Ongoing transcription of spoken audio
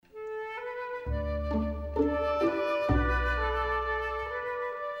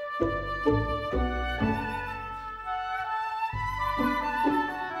Good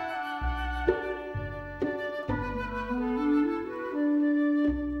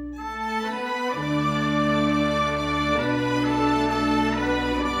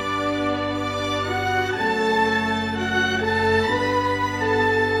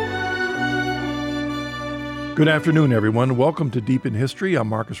afternoon, everyone. Welcome to Deep in History. I'm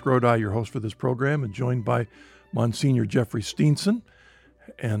Marcus Grodi, your host for this program, and joined by Monsignor Jeffrey Steenson.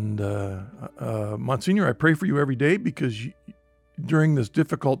 And Monsignor, I pray for you every day because during this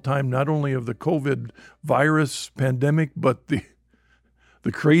difficult time, not only of the COVID virus pandemic, but the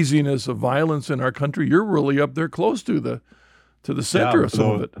craziness of violence in our country, you're really up there close to the center of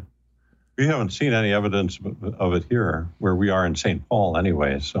some of it. We haven't seen any evidence of it here, where we are in St. Paul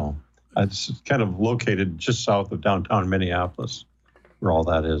anyway, so... It's kind of located just south of downtown Minneapolis, where all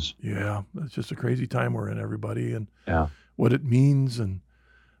that is. Yeah, it's just a crazy time we're in, everybody, and what it means, and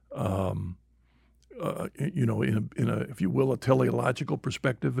in a if you will, a teleological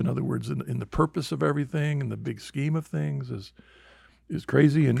perspective. In other words, in the purpose of everything and the big scheme of things is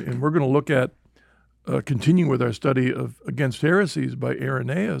crazy. And we're going to look at continuing with our study of Against Heresies by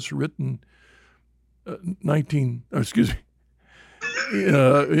Irenaeus, written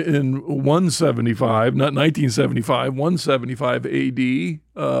in 175, not 1975, 175 AD,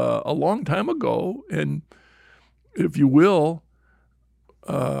 a long time ago. And if you will,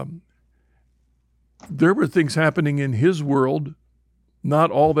 there were things happening in his world, not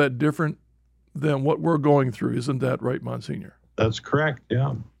all that different than what we're going through. Isn't that right, Monsignor? That's correct,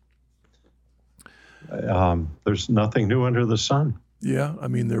 yeah. There's nothing new under the sun. Yeah, I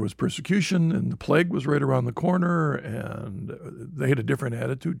mean, there was persecution, and the plague was right around the corner, and they had a different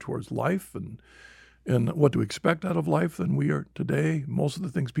attitude towards life and what to expect out of life than we are today. Most of the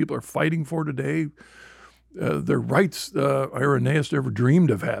things people are fighting for today, their rights Irenaeus never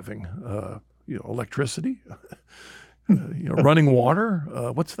dreamed of having. Electricity, running water.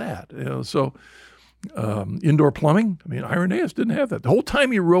 What's that? Indoor plumbing. I mean, Irenaeus didn't have that. The whole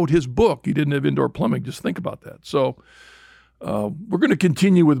time he wrote his book, he didn't have indoor plumbing. Just think about that. So. We're going to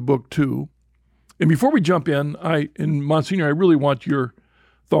continue with Book 2. And before we jump in, Monsignor, I really want your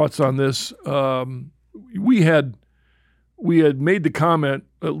thoughts on this. We had made the comment,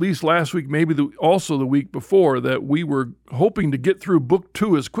 at least last week, maybe also the week before, that we were hoping to get through Book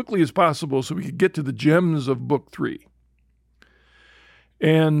 2 as quickly as possible so we could get to the gems of Book 3.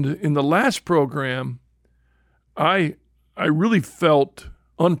 And in the last program, I really felt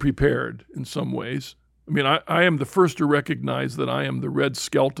unprepared in some ways. I mean, I am the first to recognize that I am the red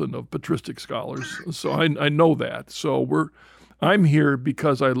skeleton of patristic scholars, so I know that. So I'm here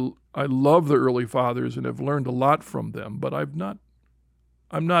because I love the early fathers and have learned a lot from them, but I'm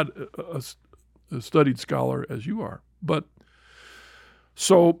not a studied scholar as you are. But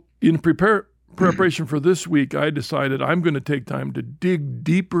so in preparation for this week, I decided I'm going to take time to dig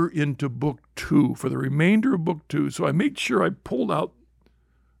deeper into Book 2 for the remainder of Book 2. So I made sure I pulled out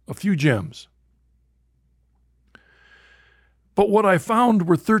a few gems. But what I found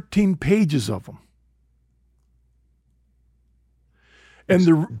were 13 pages of them.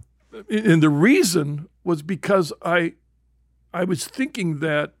 And the reason was because I was thinking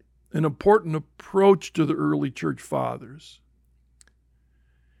that an important approach to the early church fathers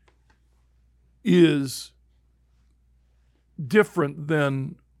is different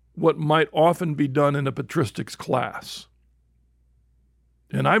than what might often be done in a patristics class.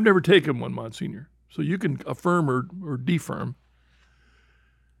 And I've never taken one, Monsignor, so you can affirm or defirm.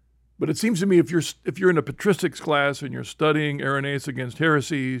 But it seems to me if you're in a patristics class and you're studying Irenaeus Against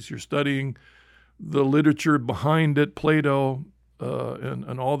Heresies, you're studying the literature behind it, Plato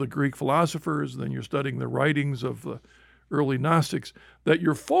and all the Greek philosophers, then you're studying the writings of the early Gnostics, that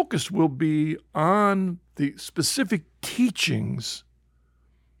your focus will be on the specific teachings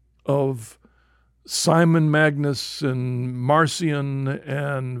of Simon Magus and Marcion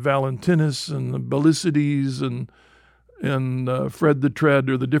and Valentinus and Belicides and Fred the Tread,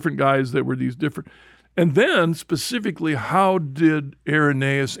 or the different guys that were these different. And then specifically, how did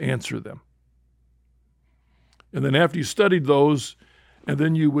Irenaeus answer them? And then after you studied those, and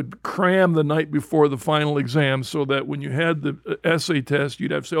then you would cram the night before the final exam so that when you had the essay test, you'd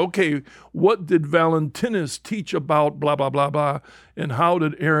have to say, okay, what did Valentinus teach about blah, blah, blah, blah, and how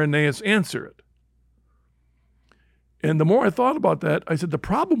did Irenaeus answer it? And the more I thought about that, I said the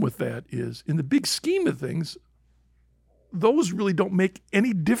problem with that is, in the big scheme of things, those really don't make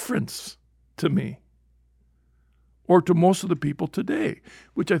any difference to me or to most of the people today,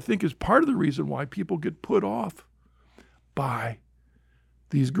 which I think is part of the reason why people get put off by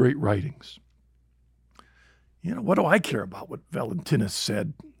these great writings. What do I care about what Valentinus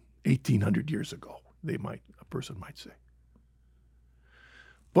said 1,800 years ago, a person might say.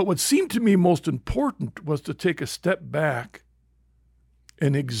 But what seemed to me most important was to take a step back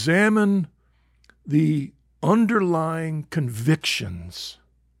and examine the underlying convictions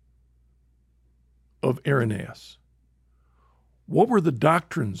of Irenaeus. What were the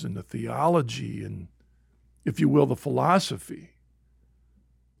doctrines and the theology and, if you will, the philosophy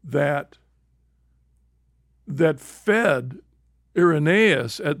that fed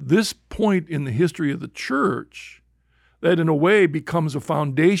Irenaeus at this point in the history of the church that in a way becomes a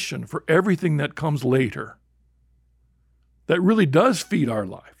foundation for everything that comes later, that really does feed our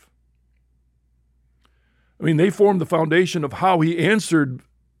life? I mean, they formed the foundation of how he answered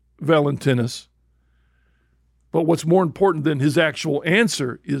Valentinus, but what's more important than his actual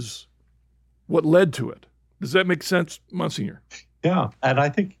answer is what led to it. Does that make sense, Monsignor? Yeah, and I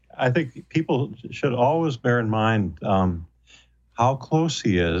think people should always bear in mind how close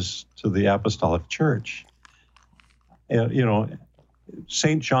he is to the Apostolic Church. You know,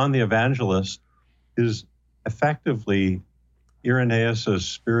 St. John the Evangelist is effectively Irenaeus'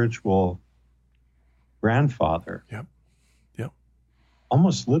 spiritual grandfather. Yep.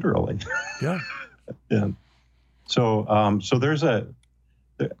 Almost literally. Yeah. Yeah. So there's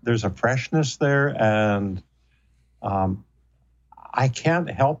a freshness there, and I can't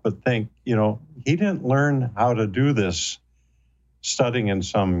help but think, you know, he didn't learn how to do this studying in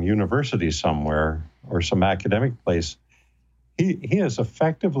some university somewhere or some academic place. He has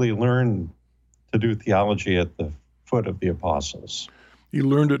effectively learned to do theology at the foot of the apostles. He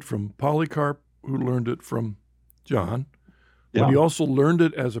learned it from Polycarp, who learned it from John, Yeah. but he also learned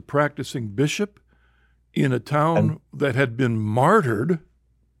it as a practicing bishop in a town that had been martyred,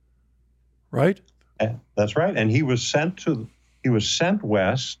 right? That's right. And he was sent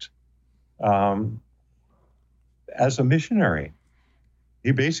west as a missionary.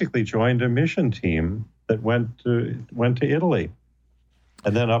 He basically joined a mission team that went to Italy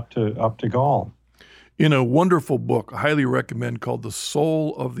and then up to Gaul. In a wonderful book, I highly recommend, called The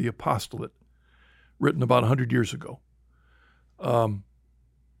Soul of the Apostolate, written about 100 years ago.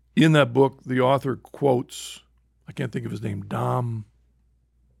 In that book, the author quotes, I can't think of his name, Dom.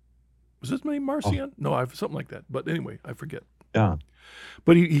 Was his name Marcion? No, something like that. But anyway, I forget. Yeah.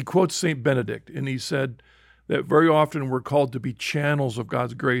 But he quotes St. Benedict, and he said that very often we're called to be channels of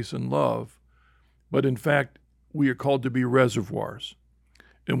God's grace and love, but in fact, we are called to be reservoirs.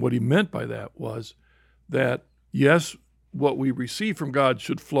 And what he meant by that was that, yes, what we receive from God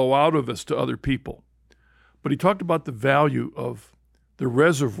should flow out of us to other people. But he talked about the value of the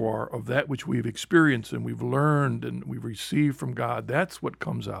reservoir of that which we've experienced and we've learned and we've received from God. That's what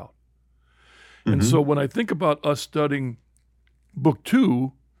comes out. Mm-hmm. And so when I think about us studying Book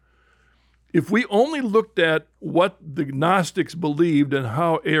 2, if we only looked at what the Gnostics believed and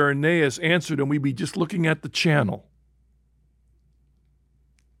how Irenaeus answered them, we'd be just looking at the channel.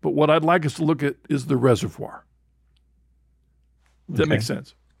 But what I'd like us to look at is the reservoir. Does that make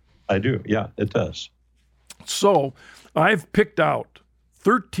sense? I do. Yeah, it does. So I've picked out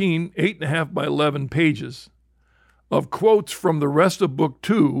 13 8.5 by 11 pages of quotes from the rest of Book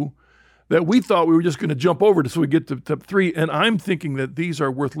 2 that we thought we were just going to jump over to so we get to 3. And I'm thinking that these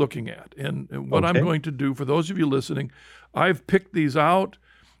are worth looking at. And what I'm going to do, for those of you listening, I've picked these out,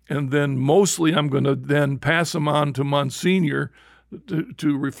 and then mostly I'm going to then pass them on to Monsignor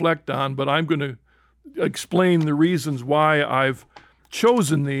to reflect on, but I'm going to explain the reasons why I've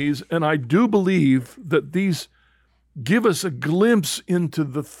chosen these. And I do believe that these give us a glimpse into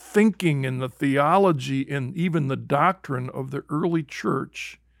the thinking and the theology and even the doctrine of the early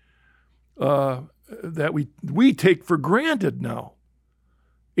church that we take for granted now,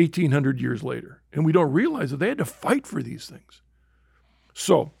 1,800 years later. And we don't realize that they had to fight for these things.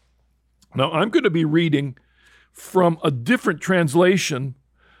 So now I'm going to be reading from a different translation,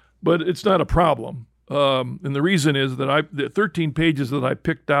 but it's not a problem. And the reason is that the 13 pages that I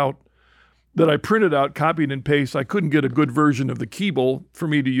picked out, that I printed out, copied and pasted, I couldn't get a good version of the Keble for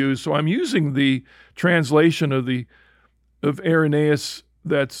me to use, so I'm using the translation of Irenaeus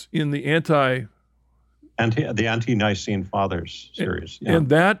that's in the Ante-Nicene Fathers series. Yeah. And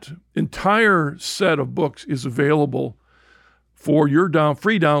that entire set of books is available for your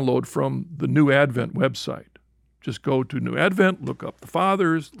free download from the New Advent website. Just go to New Advent, look up the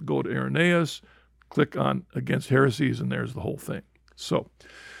Fathers, go to Irenaeus, click on Against Heresies, and there's the whole thing. So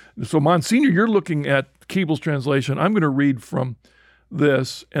Monsignor, you're looking at Keble's translation. I'm going to read from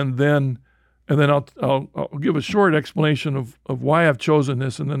this, and then I'll give a short explanation of why I've chosen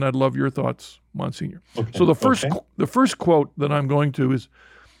this, and then I'd love your thoughts, Monsignor. Okay. So the first quote that I'm going to is,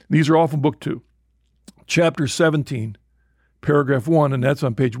 these are all from Book 2, Chapter 17, paragraph 1, and that's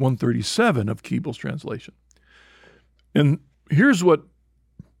on page 137 of Keeble's translation. And here's what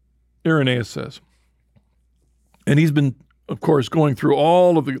Irenaeus says. And he's been, of course, going through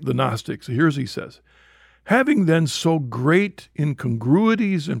all of the Gnostics. Here's what he says. Having then so great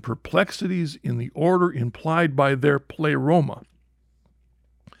incongruities and perplexities in the order implied by their pleroma.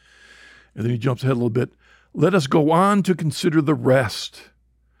 And then he jumps ahead a little bit. Let us go on to consider the rest.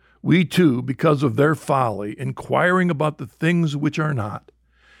 We too, because of their folly, inquiring about the things which are not,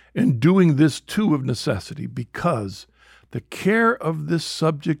 and doing this too of necessity, because the care of this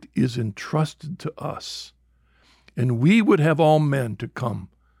subject is entrusted to us, and we would have all men to come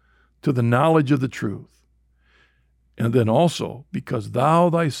to the knowledge of the truth. And then also, because thou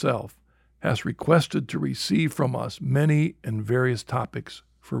thyself hast requested to receive from us many and various topics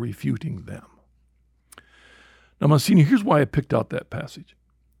for refuting them. Now, Monsignor, here's why I picked out that passage.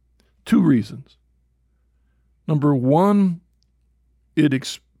 2 reasons. Number 1, it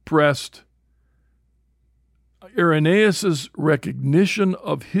expressed Irenaeus' recognition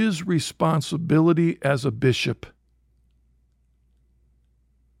of his responsibility as a bishop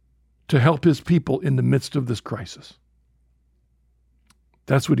to help his people in the midst of this crisis.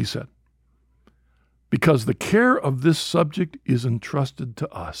 That's what he said. Because the care of this subject is entrusted to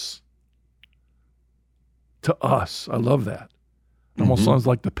us. To us. I love that. It almost sounds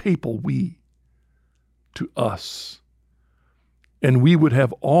like the papal we. To us. And we would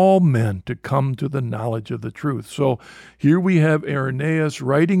have all men to come to the knowledge of the truth. So here we have Irenaeus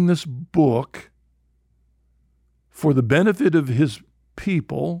writing this book for the benefit of his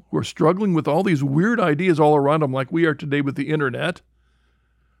people who are struggling with all these weird ideas all around them, like we are today with the internet.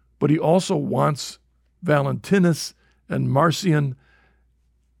 But he also wants Valentinus and Marcion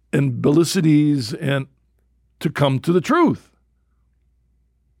and Belicides and to come to the truth.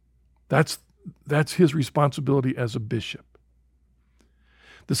 That's his responsibility as a bishop.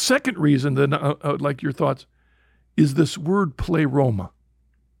 The second reason, then I would like your thoughts, is this word pleroma.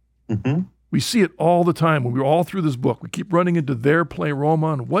 Mm-hmm. We see it all the time when we're all through this book. We keep running into their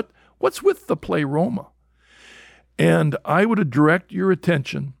pleroma, and what's with the pleroma? And I would direct your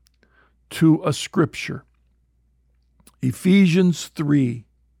attention to a scripture, Ephesians 3,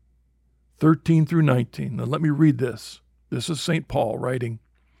 13 through 19. Now let me read this. This is St. Paul writing,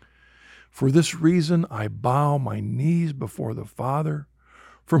 For this reason I bow my knees before the Father,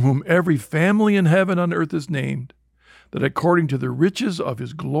 from whom every family in heaven and earth is named, that according to the riches of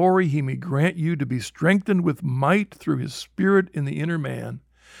his glory he may grant you to be strengthened with might through his Spirit in the inner man,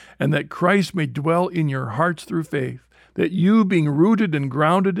 and that Christ may dwell in your hearts through faith, that you, being rooted and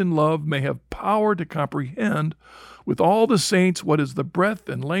grounded in love, may have power to comprehend with all the saints what is the breadth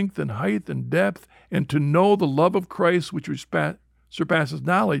and length and height and depth, and to know the love of Christ which surpasses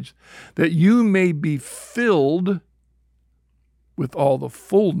knowledge, that you may be filled with all the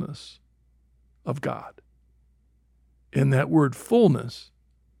fullness of God. And that word fullness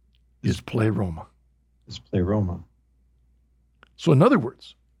is pleroma. It's pleroma. So in other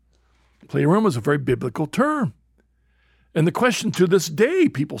words, pleroma is a very biblical term. And the question to this day,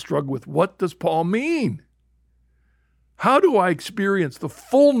 people struggle with, what does Paul mean? How do I experience the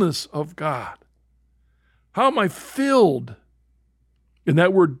fullness of God? How am I filled? And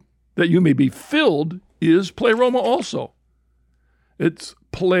that word, that you may be filled, is pleroma also. It's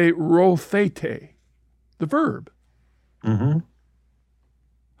plerothete, the verb. Mm-hmm.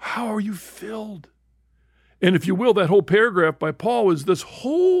 How are you filled? And if you will, that whole paragraph by Paul is this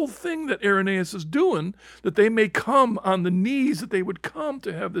whole thing that Irenaeus is doing, that they may come on the knees, that they would come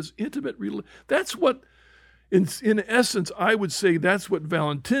to have this intimate relationship. That's what, in essence, I would say that's what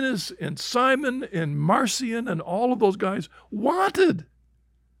Valentinus and Simon and Marcion and all of those guys wanted.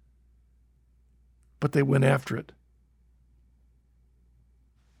 But they went after it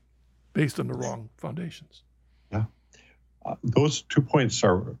based on the wrong foundations. Yeah. Those 2 points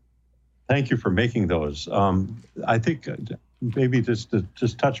are, thank you for making those. I think maybe just to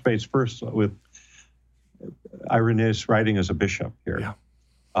touch base first with Irenaeus writing as a bishop here. Yeah.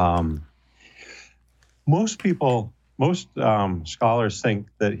 Most scholars think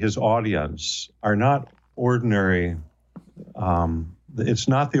that his audience are not ordinary. It's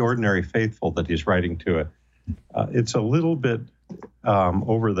not the ordinary faithful that he's writing to. It's a little bit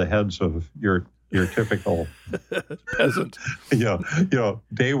over the heads of your typical peasant,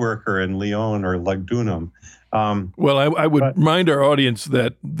 day worker in Lyon or Lugdunum. Well, I would remind our audience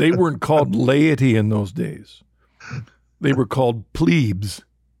that they weren't called laity in those days. They were called plebes.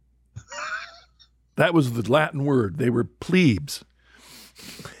 That was the Latin word. They were plebes.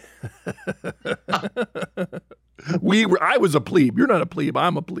 I was a plebe. You're not a plebe.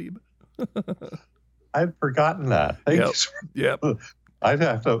 I'm a plebe. I'd forgotten that. Thanks. Yep. I'd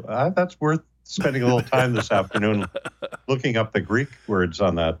have to. That's worth spending a little time this afternoon looking up the Greek words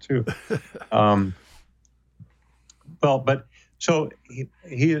on that too. Well, but so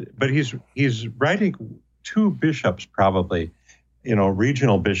he's writing two bishops probably,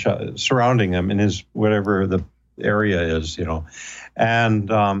 regional bishops surrounding him in his whatever the area is, and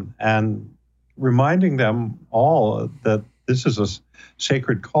reminding them all that this is a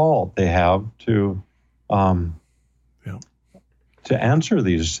sacred call they have to answer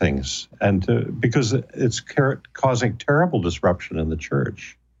these things, and because it's causing terrible disruption in the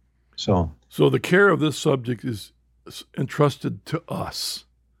church. So the care of this subject is entrusted to us.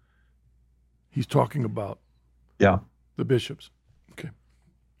 He's talking about the bishops. Okay.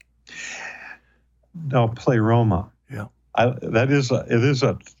 Now, pleroma. Yeah.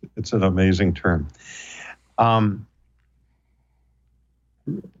 It's an amazing term.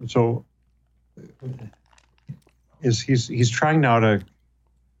 So he's trying now to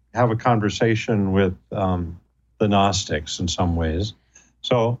have a conversation with the Gnostics in some ways.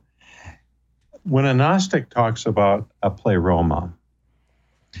 So when a Gnostic talks about a pleroma,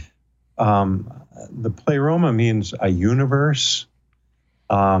 the pleroma means a universe.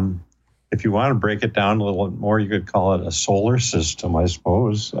 If you want to break it down a little more, you could call it a solar system, I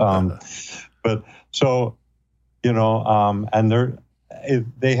suppose. But so, and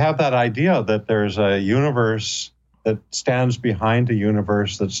they have that idea that there's a universe that stands behind a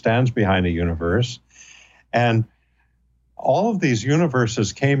universe that stands behind a universe. And all of these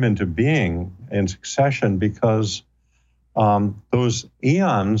universes came into being in succession because those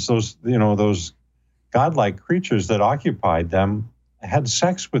eons, those godlike creatures that occupied them had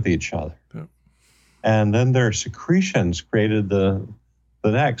sex with each other. Yeah. And then their secretions created the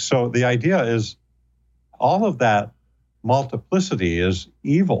next. So the idea is all of that multiplicity is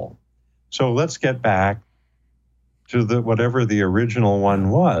evil. So let's get back to whatever the original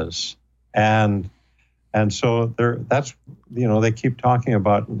one was. And so that's they keep talking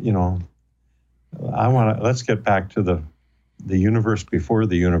about, let's get back to the universe before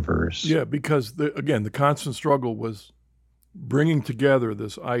the universe. Yeah, because the constant struggle was bringing together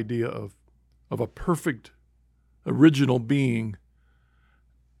this idea of a perfect original being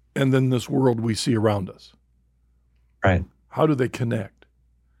and then this world we see around us. Right. How do they connect?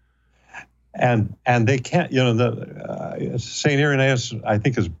 And they can't, St. Irenaeus, I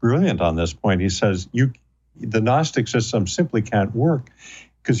think, is brilliant on this point. He says, the Gnostic system simply can't work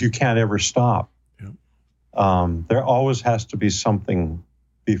because you can't ever stop. Yeah. There always has to be something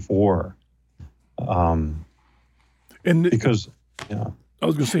before. Because, I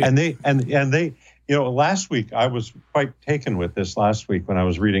was going to say, and they, last week, I was quite taken with this last week when I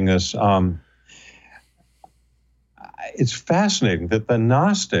was reading this. It's fascinating that the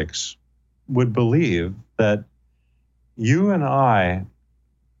Gnostics would believe that you and I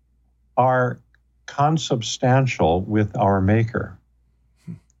are consubstantial with our Maker.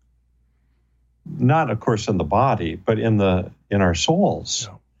 Not, of course, in the body, but in our souls.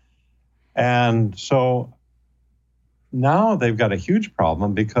 Yeah. And so now they've got a huge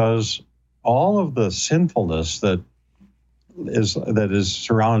problem because all of the sinfulness that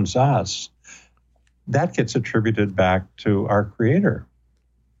surrounds us, that gets attributed back to our Creator.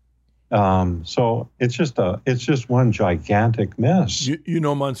 So it's just one gigantic mess.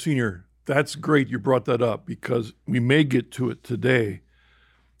 Monsignor, that's great you brought that up because we may get to it today.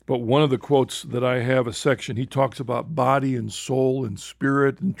 But one of the quotes that I have a section, he talks about body and soul and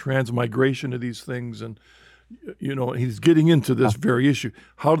spirit and transmigration of these things. And, he's getting into this very issue.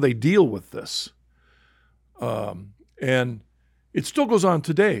 How do they deal with this? And it still goes on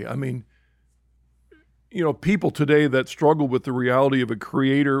today. I mean, people today that struggle with the reality of a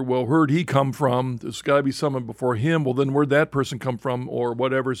creator, well, where'd he come from? There's got to be someone before him. Well, then where'd that person come from or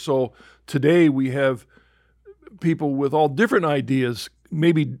whatever? So today we have people with all different ideas,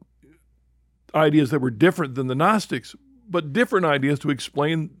 maybe ideas that were different than the Gnostics, but different ideas to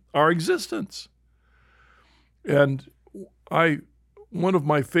explain our existence. And one of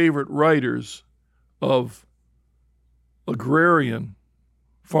my favorite writers of agrarian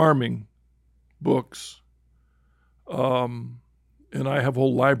farming books, and I have a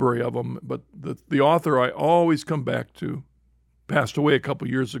whole library of them, but the author I always come back to passed away a couple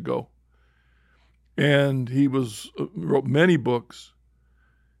years ago. And he wrote many books,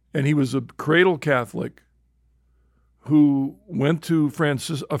 and he was a cradle Catholic who went to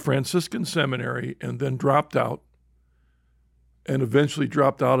a Franciscan seminary and then dropped out, and eventually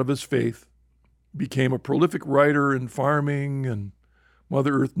dropped out of his faith, became a prolific writer in farming and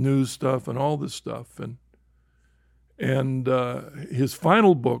Mother Earth News stuff and all this stuff. And his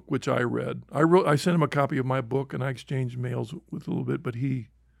final book, which I read, I sent him a copy of my book, and I exchanged mails with a little bit, but he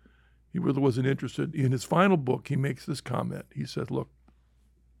really wasn't interested. In his final book, he makes this comment. He said, look,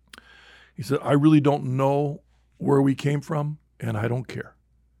 he said, I really don't know where we came from, and I don't care.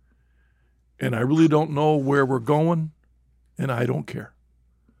 And I really don't know where we're going, and I don't care.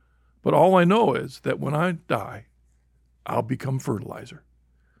 But all I know is that when I die, I'll become fertilizer,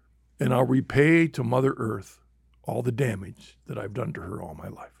 and I'll repay to Mother Earth all the damage that I've done to her all my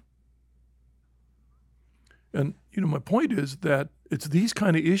life. And, my point is that it's these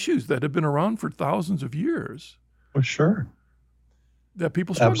kind of issues that have been around for thousands of years. Oh, sure. That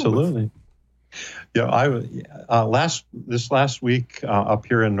people struggle Absolutely. with. Yeah, this last week up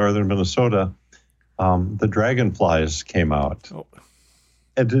here in northern Minnesota, the dragonflies came out. Oh.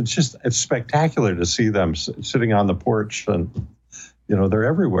 And it's spectacular to see them sitting on the porch, and, they're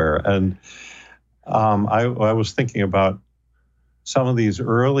everywhere. And I was thinking about some of these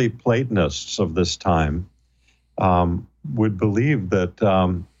early Platonists of this time would believe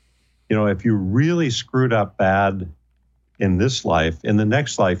that, if you really screwed up bad in this life, in the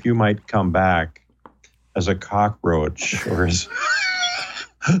next life, you might come back as a cockroach or as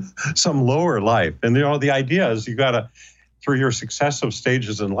some lower life. And, the idea is you got to, through your successive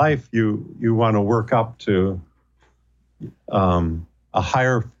stages in life, you want to work up to a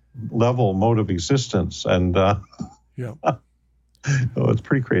higher level mode of existence. And it's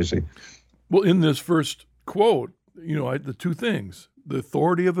pretty crazy. Well, in this first quote, the two things, the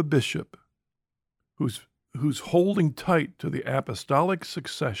authority of a bishop who's holding tight to the apostolic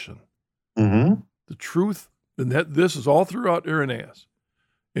succession, mm-hmm. the truth, and that this is all throughout Irenaeus.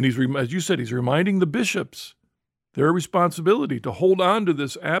 And he's, as you said, he's reminding the bishops their responsibility to hold on to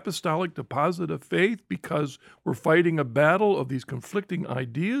this apostolic deposit of faith, because we're fighting a battle of these conflicting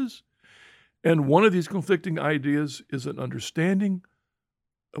ideas. And one of these conflicting ideas is an understanding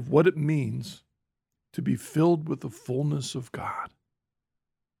of what it means to be filled with the fullness of God.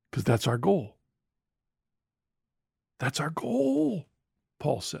 Because that's our goal. That's our goal,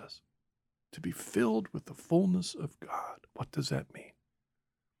 Paul says, to be filled with the fullness of God. What does that mean?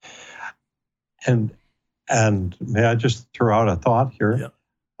 And may I just throw out a thought here?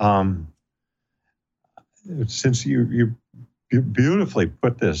 Yeah. Since you beautifully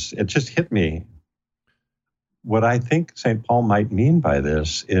put this, it just hit me. What I think St. Paul might mean by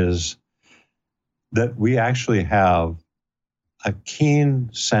this is that we actually have a keen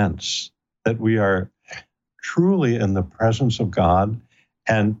sense that we are truly in the presence of God,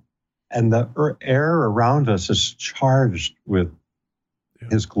 and the air around us is charged with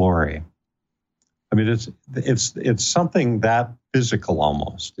His glory. I mean, it's something that physical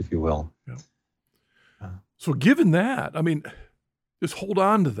almost, if you will. Yeah. So given that, I mean, just hold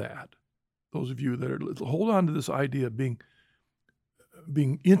on to that. Those of you that are, hold on to this idea of being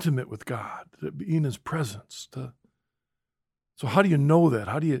intimate with God, to be in His presence. So how do you know that?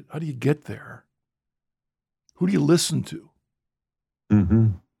 How do you get there? Who do you listen to? Mm-hmm.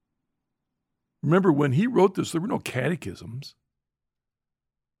 Remember, when he wrote this, there were no catechisms.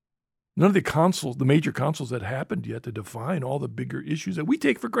 None of the major councils that happened yet to define all the bigger issues that we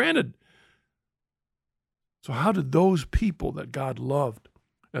take for granted. So how did those people that God loved,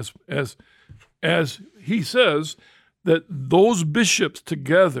 as he says, that those bishops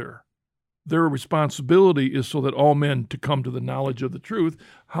together, their responsibility is so that all men to come to the knowledge of the truth.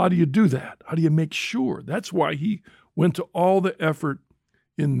 How do you do that? How do you make sure? That's why he went to all the effort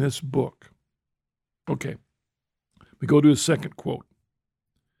in this book. Okay, we go to his second quote.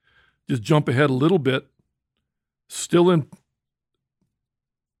 Just jump ahead a little bit, still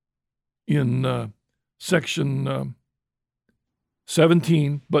in section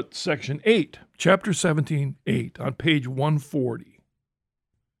 17, but section 8, chapter 17, 8, on page 140.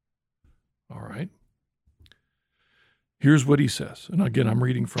 All right. Here's what he says. And again, I'm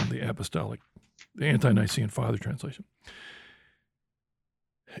reading from the Ante-Nicene Father translation.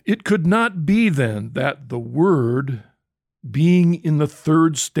 It could not be then that the Word, being in the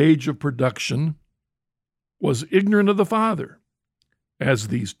third stage of production, was ignorant of the Father, as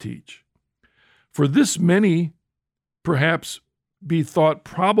these teach. For this many perhaps be thought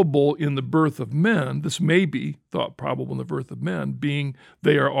probable in the birth of men. This may be thought probable in the birth of men, being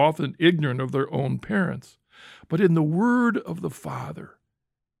they are often ignorant of their own parents. But in the word of the Father,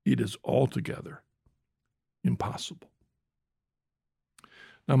 it is altogether impossible.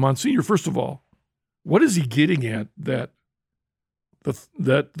 Now, Monsignor, first of all, what is he getting at that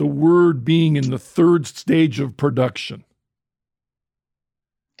the word being in the third stage of production?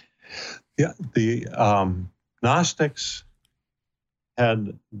 Yeah, the Gnostics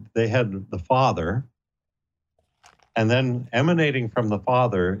had the Father, And then emanating from the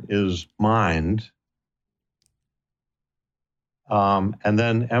Father is mind. And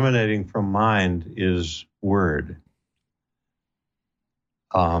then emanating from mind is word.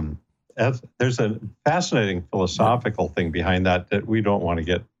 There's a fascinating philosophical thing behind that we don't want to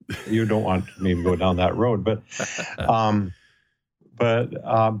get. You don't want me to go down that road, but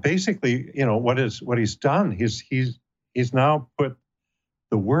basically, what he's done. He's now put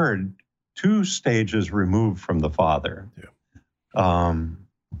the word 2 stages removed from the Father. Yeah.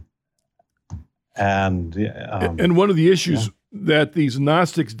 And one of the issues that these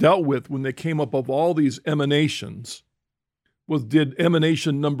Gnostics dealt with when they came up with all these emanations was, did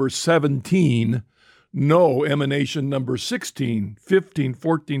emanation number 17 know emanation number 16, 15,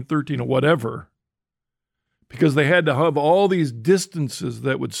 14, 13, or whatever? Because they had to have all these distances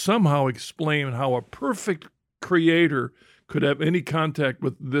that would somehow explain how a perfect creator could have any contact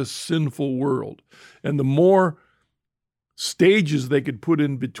with this sinful world. And the more stages they could put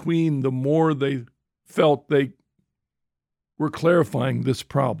in between, the more they felt they were clarifying this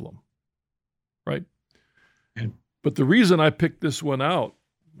problem, right? But the reason I picked this one out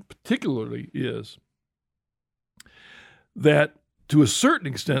particularly is that, to a certain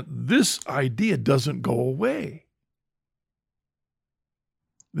extent, this idea doesn't go away.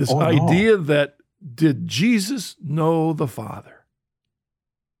 This idea that, did Jesus know the Father?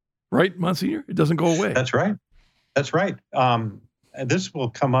 Right, Monsignor? It doesn't go away. That's right. That's right. This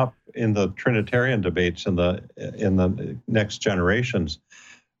will come up in the Trinitarian debates in the next generations.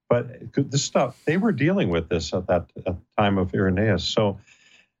 But this stuff, they were dealing with this at the time of Irenaeus. So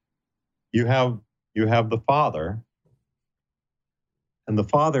you have the Father, and the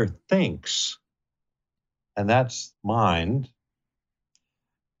Father thinks, and that's mind.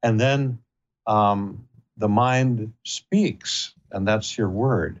 And then the mind speaks, and that's your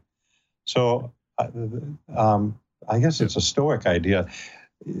word. So I guess it's a Stoic idea.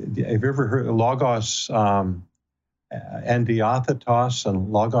 Have you ever heard of Logos endiathetos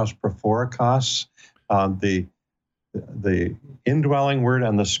and Logos prophorikos, the indwelling word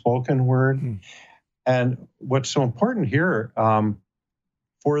and the spoken word? Mm. And what's so important here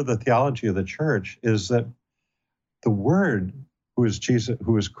for the theology of the church is that the Word, who is Jesus,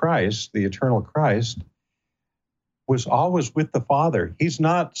 who is Christ, the eternal Christ, was always with the Father. He's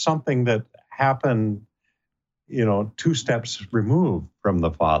not something that happened, 2 steps removed from the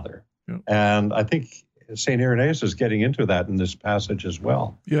Father. Yeah. And I think St. Irenaeus is getting into that in this passage as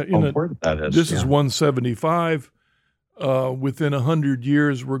well. Yeah, how important that is. This is 175. Within 100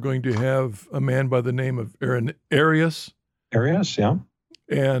 years, we're going to have a man by the name of Arius. Arius, yeah.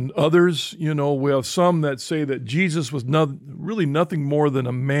 And others, we have some that say that Jesus was really nothing more than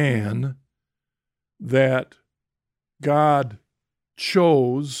a man that God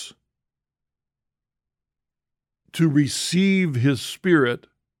chose to receive his Spirit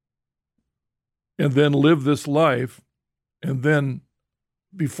and then live this life. And then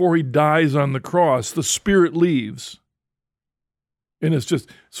before he dies on the cross, the Spirit leaves. And it's just,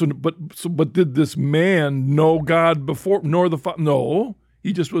 but did this man know God before, nor the Father? No.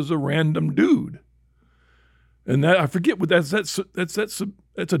 He just was a random dude, and that, I forget what that's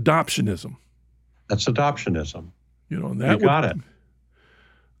adoptionism. That's adoptionism. And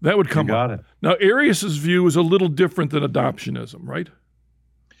that would come up. Now, Arius's view is a little different than adoptionism, right?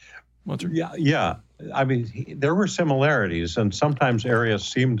 Munzer? Yeah. I mean, there were similarities, and sometimes Arius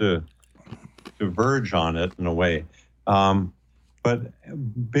seemed to verge on it in a way. But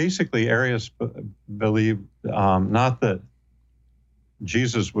basically, Arius believed not that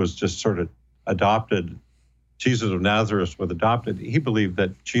Jesus was just sort of adopted. Jesus of Nazareth was adopted. He believed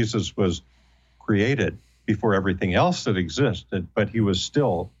that Jesus was created before everything else that existed, but he was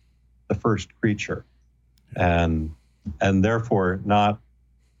still the first creature, and therefore not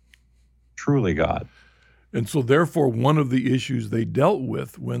truly God. And so therefore, one of the issues they dealt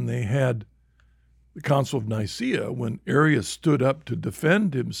with when they had the Council of Nicaea, when Arius stood up to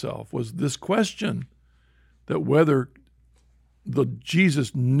defend himself, was this question that whether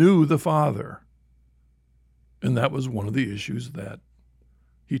Jesus knew the Father. And that was one of the issues that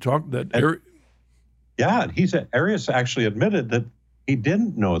he talked that. Arius actually admitted that he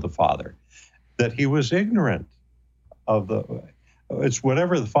didn't know the Father, that he was ignorant of it's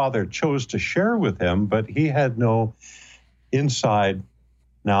whatever the Father chose to share with him, but he had no inside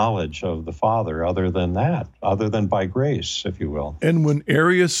knowledge of the Father other than by grace, if you will. And when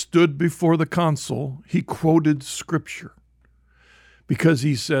Arius stood before the council, he quoted Scripture, because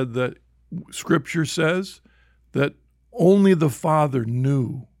he said that Scripture says that only the Father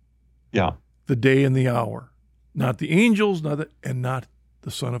knew the day and the hour, not the angels, not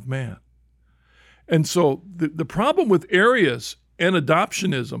the Son of Man. And so the problem with Arius and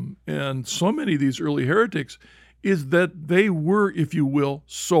adoptionism and so many of these early heretics is that they were, if you will,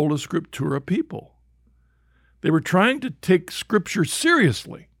 sola scriptura people. They were trying to take Scripture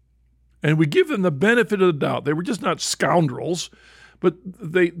seriously, and we give them the benefit of the doubt. They were just not scoundrels, but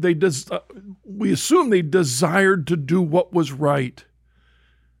we assume they desired to do what was right,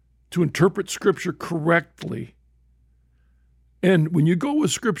 to interpret Scripture correctly. And when you go with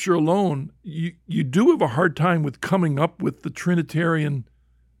Scripture alone, you do have a hard time with coming up with the Trinitarian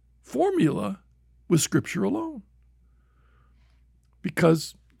formula with Scripture alone.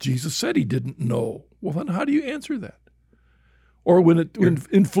 Because Jesus said he didn't know. Well, then how do you answer that? Or when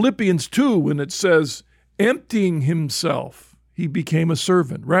in Philippians 2, when it says, emptying himself, he became a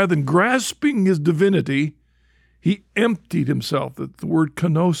servant. Rather than grasping his divinity, he emptied himself, the word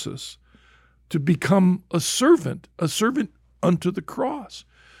kenosis, to become a servant unto the cross.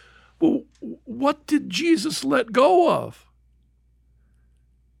 Well, what did Jesus let go of?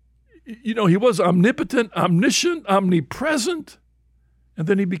 He was omnipotent, omniscient, omnipresent, and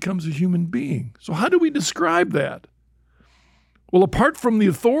then he becomes a human being. So how do we describe that? Well, apart from the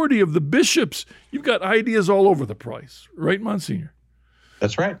authority of the bishops, you've got ideas all over the place, right, Monsignor?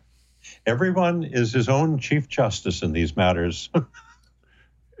 That's right. Everyone is his own chief justice in these matters.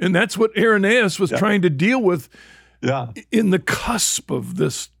 And that's what Irenaeus was trying to deal with in the cusp of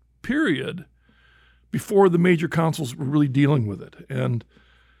this period before the major councils were really dealing with it.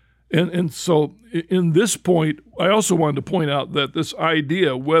 And so in this point, I also wanted to point out that this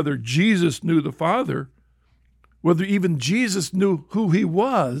idea, whether Jesus knew the Father, whether even Jesus knew who he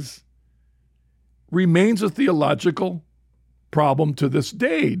was, remains a theological problem to this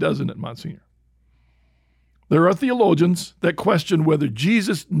day, doesn't it, Monsignor? There are theologians that question whether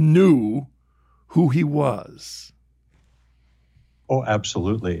Jesus knew who he was. Oh,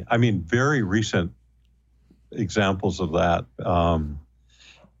 absolutely. I mean, very recent examples of that.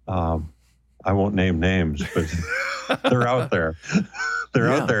 I won't name names, but they're out there.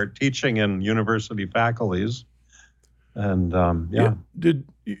 They're out there teaching in university faculties. And I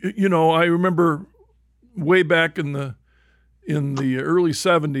remember way back in the early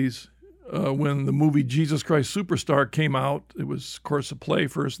 70s when the movie Jesus Christ Superstar came out. It was, of course, a play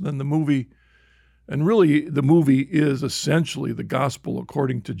first, and then the movie. And really, the movie is essentially the gospel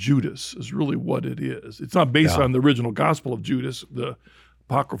according to Judas, is really what it is. It's not based on the original gospel of Judas, the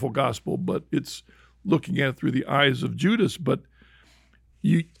apocryphal gospel, but it's looking at it through the eyes of Judas. But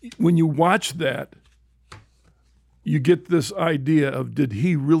when you watch that, you get this idea of, did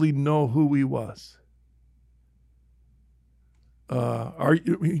he really know who he was?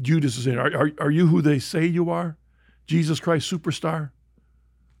 Judas is saying, are you who they say you are? Jesus Christ Superstar?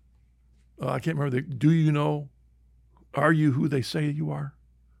 I can't remember. Do you know? Are you who they say you are?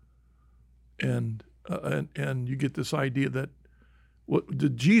 And you get this idea that,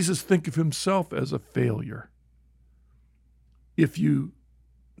 did Jesus think of himself as a failure? If you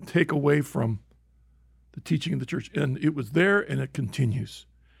take away from the teaching of the church, and it was there and it continues,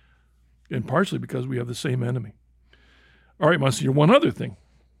 and partially because we have the same enemy. All right, Monsignor, one other thing.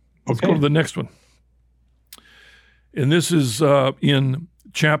 Let's go to the next one. And this is in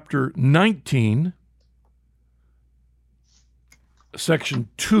chapter 19, section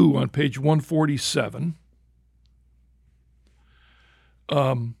 2 on page 147.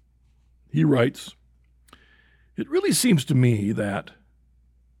 He writes, "It really seems to me that,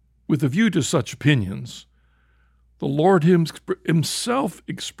 with a view to such opinions, the Lord himself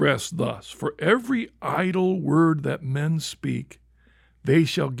expressed thus, for every idle word that men speak, they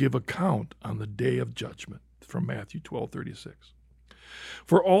shall give account on the day of judgment," from Matthew 12:36.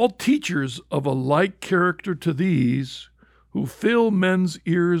 "For all teachers of a like character to these, who fill men's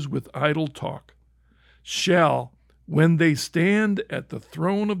ears with idle talk, shall, when they stand at the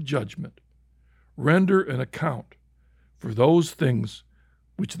throne of judgment, render an account for those things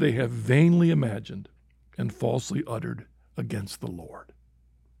which they have vainly imagined and falsely uttered against the Lord."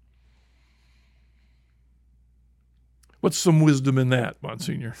 What's some wisdom in that,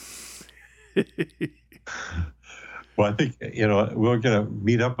 Monsignor? Well, I think, we're going to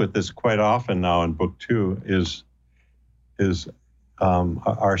meet up with this quite often now in Book 2, is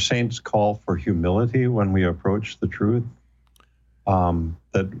our saints call for humility when we approach the truth,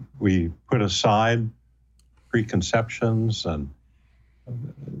 that we put aside preconceptions and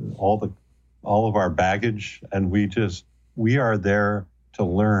all of our baggage, and we are there to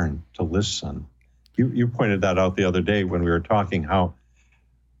learn, to listen. You pointed that out the other day when we were talking, how,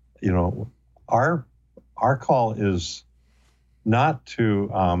 our call is not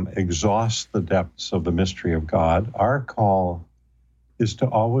to exhaust the depths of the mystery of God. Our call is to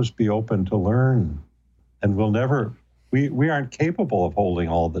always be open to learn. And we aren't capable of holding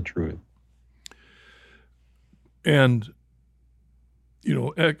all the truth. And,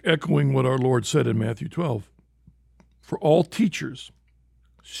 echoing what our Lord said in Matthew 12, for all teachers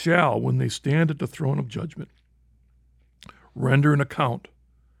shall, when they stand at the throne of judgment, render an account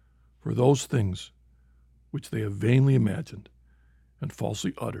for those things which they have vainly imagined and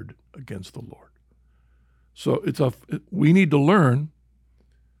falsely uttered against the Lord. So we need to learn,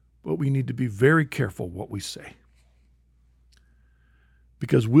 but we need to be very careful what we say,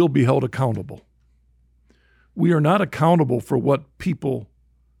 because we'll be held accountable. We are not accountable for what people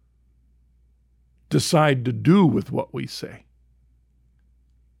decide to do with what we say.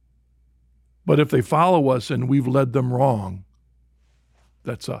 But if they follow us and we've led them wrong,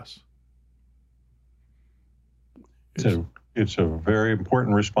 that's us. It's a very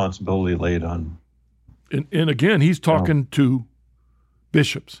important responsibility laid on. And again, he's talking to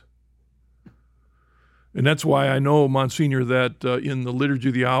bishops. And that's why I know, Monsignor, that in the Liturgy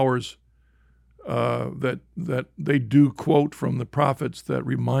of the Hours, that they do quote from the prophets that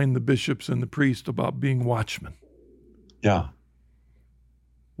remind the bishops and the priests about being watchmen. Yeah.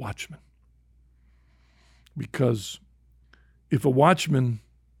 Watchmen. Because if a watchman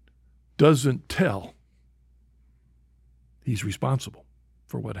doesn't tell, he's responsible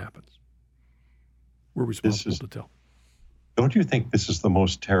for what happens. We're responsible to tell. Don't you think this is the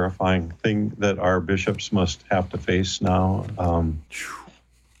most terrifying thing that our bishops must have to face now?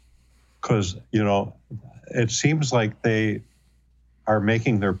 Because, it seems like they are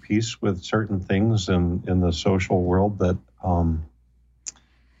making their peace with certain things in the social world that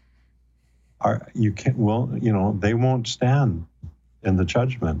they won't stand in the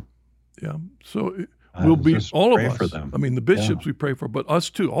judgment. Yeah. So we'll be, all of us, for them. I mean, the bishops we pray for, but us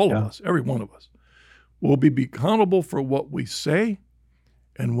too, all of us, every one of us, will be accountable for what we say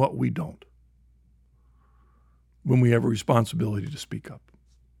and what we don't when we have a responsibility to speak up.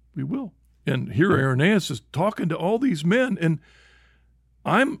 We will. And here Irenaeus is talking to all these men, and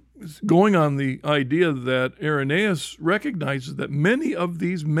I'm going on the idea that Irenaeus recognizes that many of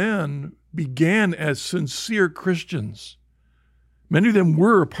these men began as sincere Christians. Many of them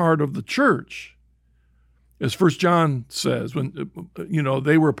were a part of the church. As 1 John says, when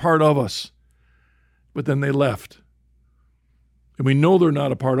they were a part of us, but then they left. And we know they're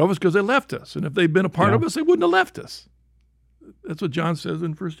not a part of us because they left us. And if they'd been a part of us, they wouldn't have left us. That's what John says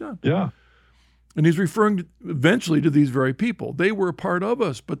in 1 John. Yeah. And he's referring eventually to these very people. They were a part of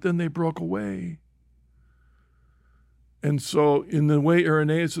us, but then they broke away. And so in the way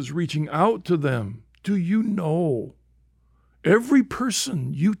Irenaeus is reaching out to them, do you know, every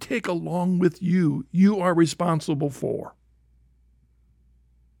person you take along with you, you are responsible for.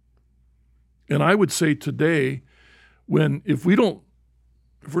 And I would say today, if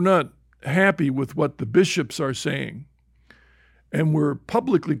we're not happy with what the bishops are saying, and we're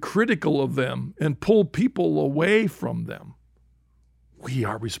publicly critical of them and pull people away from them, we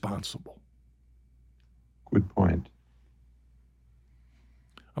are responsible. Good point.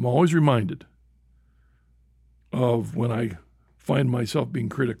 I'm always reminded of when I find myself being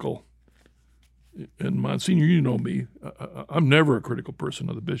critical. And Monsignor, you know me, I'm never a critical person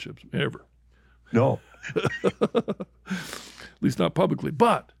of the bishops, ever. No. At least not publicly.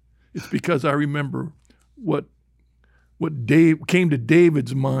 But it's because I remember what came to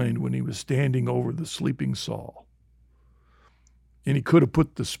David's mind when he was standing over the sleeping Saul. And he could have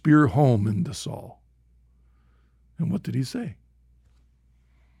put the spear home into Saul. And what did he say?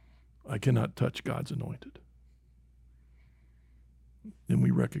 I cannot touch God's anointed. And we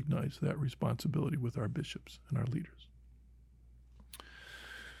recognize that responsibility with our bishops and our leaders.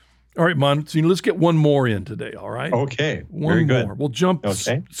 All right, Monsignor, let's get one more in today, all right? Okay, One very more. good. We'll jump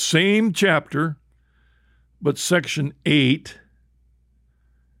same chapter, but section 8,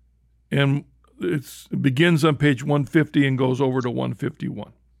 and it begins on page 150 and goes over to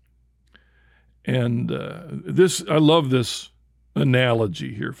 151. And I love this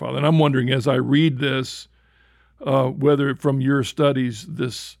analogy here, Father. And I'm wondering, as I read this, whether from your studies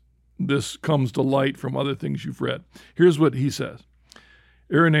this comes to light from other things you've read. Here's what he says.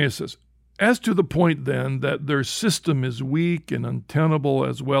 Irenaeus says, as to the point then that their system is weak and untenable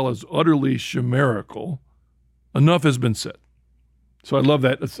as well as utterly chimerical, enough has been said. So I love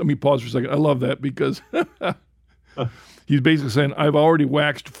that. Let me pause for a second. I love that because he's basically saying, I've already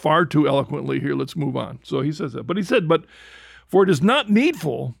waxed far too eloquently here. Let's move on. So he says that. But he said, for it is not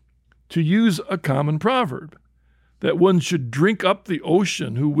needful to use a common proverb, that one should drink up the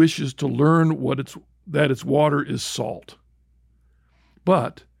ocean who wishes to learn that its water is salt.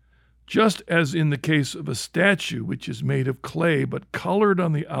 But just as in the case of a statue which is made of clay but colored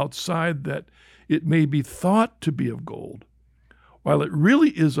on the outside that it may be thought to be of gold, while it really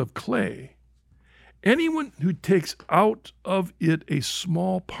is of clay. Anyone who takes out of it a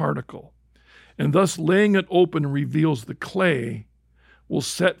small particle, and thus laying it open reveals the clay, will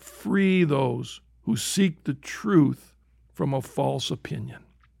set free those who seek the truth from a false opinion.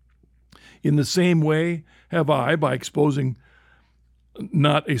 In the same way have I, by exposing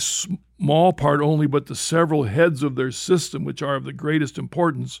not a small part only, but the several heads of their system, which are of the greatest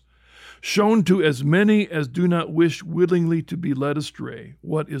importance, shown to as many as do not wish willingly to be led astray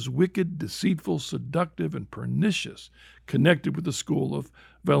what is wicked, deceitful, seductive, and pernicious, connected with the school of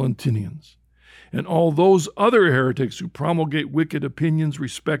Valentinians, and all those other heretics who promulgate wicked opinions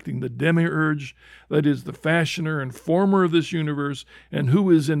respecting the demiurge, that is, the fashioner and former of this universe, and who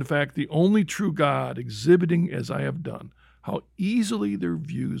is in fact the only true God, exhibiting as I have done how easily their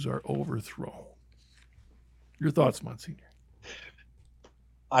views are overthrown. Your thoughts, Monsignor?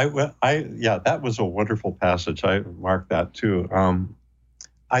 Yeah, that was a wonderful passage. I marked that too.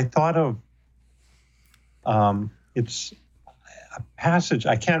 I thought of it's a passage,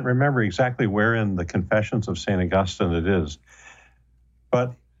 I can't remember exactly where in the Confessions of St. Augustine it is,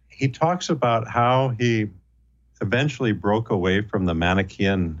 but he talks about how he eventually broke away from the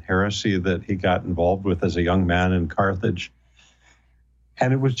Manichaean heresy that he got involved with as a young man in Carthage.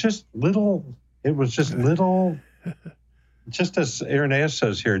 And it was just just as Irenaeus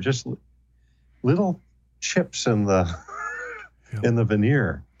says here, just little chips in the in the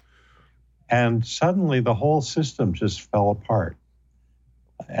veneer. And suddenly the whole system just fell apart.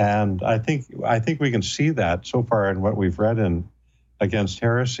 And I think we can see that so far in what we've read in Against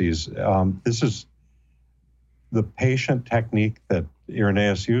Heresies. This is the patient technique that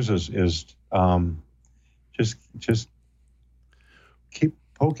Irenaeus uses is just keep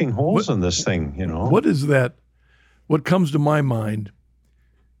poking holes in this thing, you know. What is that? What comes to my mind,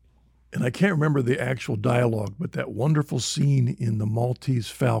 and I can't remember the actual dialogue, but that wonderful scene in The Maltese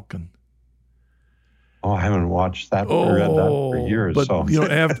Falcon. Oh, I haven't watched that or read that for years. But so.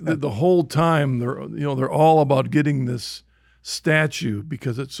 After the whole time, they're all about getting this statue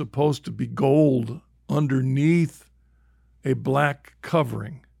because it's supposed to be gold underneath a black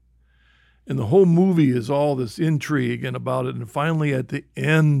covering, and the whole movie is all this intrigue and about it. And finally, at the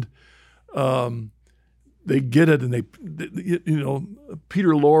end, they get it, and they Peter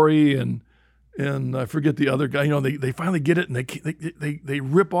Lorre and I forget the other guy. They finally get it, and they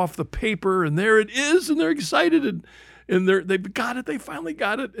rip off the paper, and there it is, and they're excited, and they've got it. They finally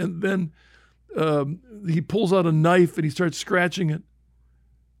got it, and then he pulls out a knife and he starts scratching it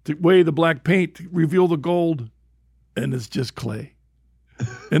to weigh the black paint to reveal the gold, and it's just clay.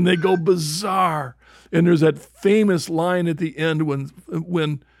 And they go bizarre. And there's that famous line at the end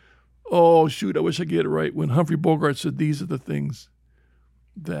when oh shoot, I wish I could get it right. When Humphrey Bogart said, "These are the things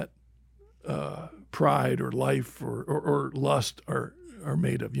that pride or life or lust are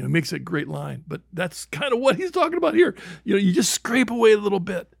made of." It makes a great line. But that's kind of what he's talking about here. You just scrape away a little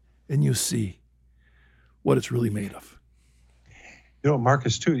bit and you see what it's really made of.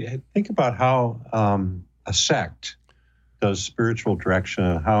 Marcus, too, think about how a sect does spiritual direction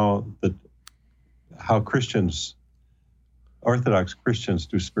and how Christians, Orthodox Christians,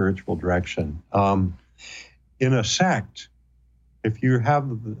 do spiritual direction. In a sect, if you have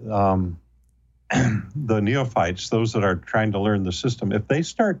the neophytes, those that are trying to learn the system, if they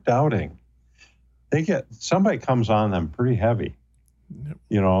start doubting, somebody comes on them pretty heavy. Yep.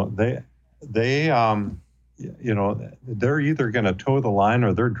 They're either going to toe the line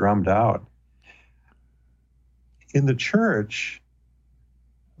or they're drummed out. In the church,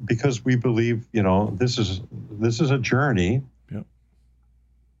 because we believe, this is a journey. Yep.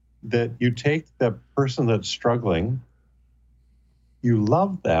 That you take the person that's struggling, you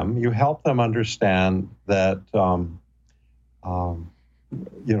love them, you help them understand that,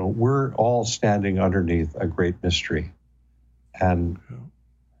 we're all standing underneath a great mystery. And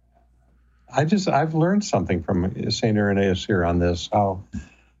I've learned something from St. Irenaeus here on this, how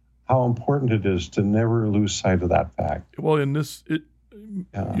important it is to never lose sight of that fact. Well,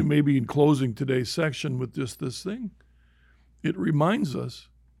 you may be in closing today's section with just this thing. It reminds us,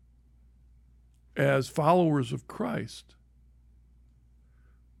 as followers of Christ,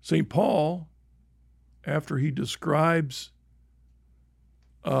 St. Paul, after he describes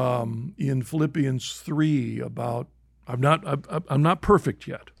in Philippians 3 about, I'm not perfect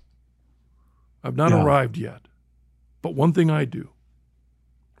yet. I've not arrived yet. But one thing I do,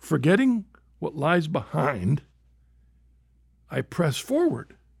 forgetting what lies behind, I press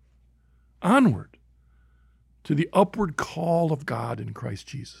forward, onward, to the upward call of God in Christ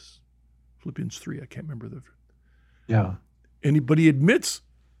Jesus. Philippians 3, I can't remember the. Yeah. But he admits,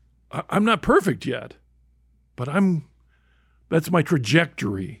 I'm not perfect yet, but that's my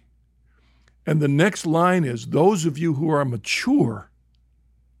trajectory. And the next line is, those of you who are mature,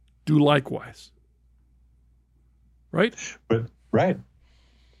 do likewise. Right? But right.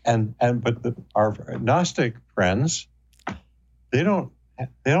 But our Gnostic friends, they don't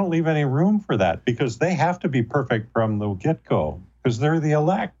leave any room for that, because they have to be perfect from the get-go, because they're the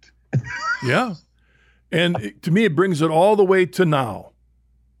elect. Yeah. And to me, it brings it all the way to now,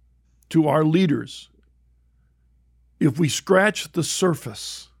 to our leaders. If we scratch the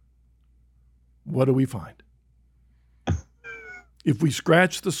surface, what do we find? If we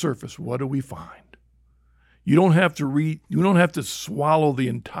scratch the surface, what do we find? You don't have to swallow the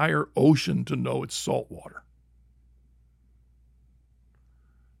entire ocean to know it's salt water.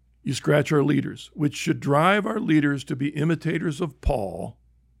 You scratch our leaders, which should drive our leaders to be imitators of Paul,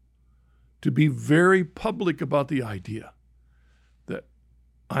 to be very public about the idea that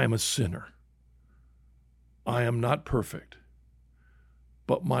I am a sinner. I am not perfect.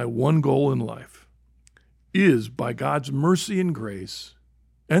 But my one goal in life is, by God's mercy and grace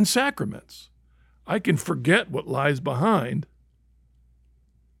and sacraments, I can forget what lies behind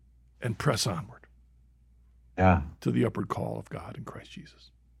and press onward to the upward call of God in Christ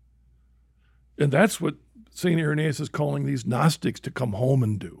Jesus. And that's what St. Irenaeus is calling these Gnostics to come home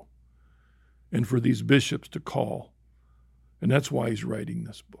and do, and for these bishops to call. And that's why he's writing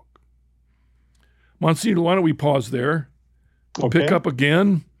this book. Monsignor, why don't we pause there? We'll pick up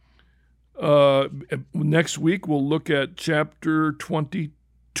again. Next week, we'll look at chapter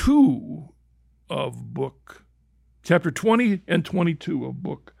 22 of book. Chapter 20 and 22 of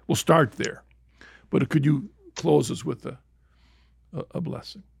book. We'll start there. But could you close us with a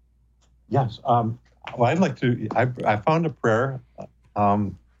blessing? Yes. Well, I'd like to. I found a prayer.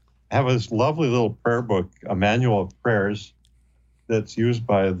 I have this lovely little prayer book, a manual of prayers, that's used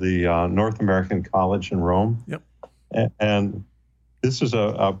by the North American College in Rome. Yep. And this is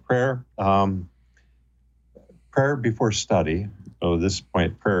a prayer, prayer before study. So this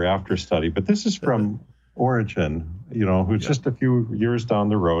point, prayer after study. But this is from Origen, who's just a few years down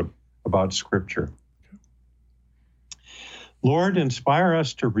the road, about Scripture. Lord, inspire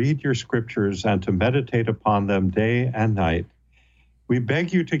us to read your Scriptures and to meditate upon them day and night. We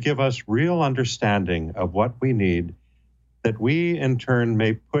beg you to give us real understanding of what we need, that we in turn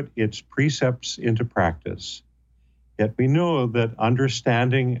may put its precepts into practice. Yet we know that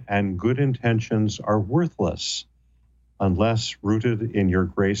understanding and good intentions are worthless unless rooted in your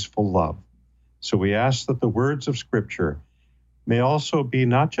graceful love. So we ask that the words of Scripture may also be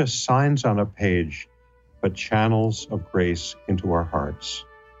not just signs on a page, but channels of grace into our hearts.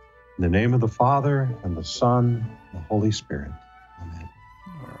 In the name of the Father, and the Son, and the Holy Spirit. Amen.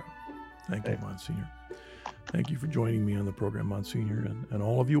 All right. Thank you, Monsignor. Thank you for joining me on the program, Monsignor. And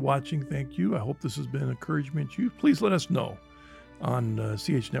all of you watching, thank you. I hope this has been an encouragement to you. Please let us know on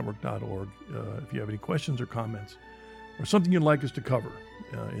chnetwork.org if you have any questions or comments or something you'd like us to cover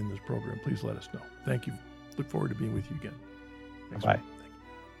in this program. Please let us know. Thank you. Look forward to being with you again. Thanks. Bye.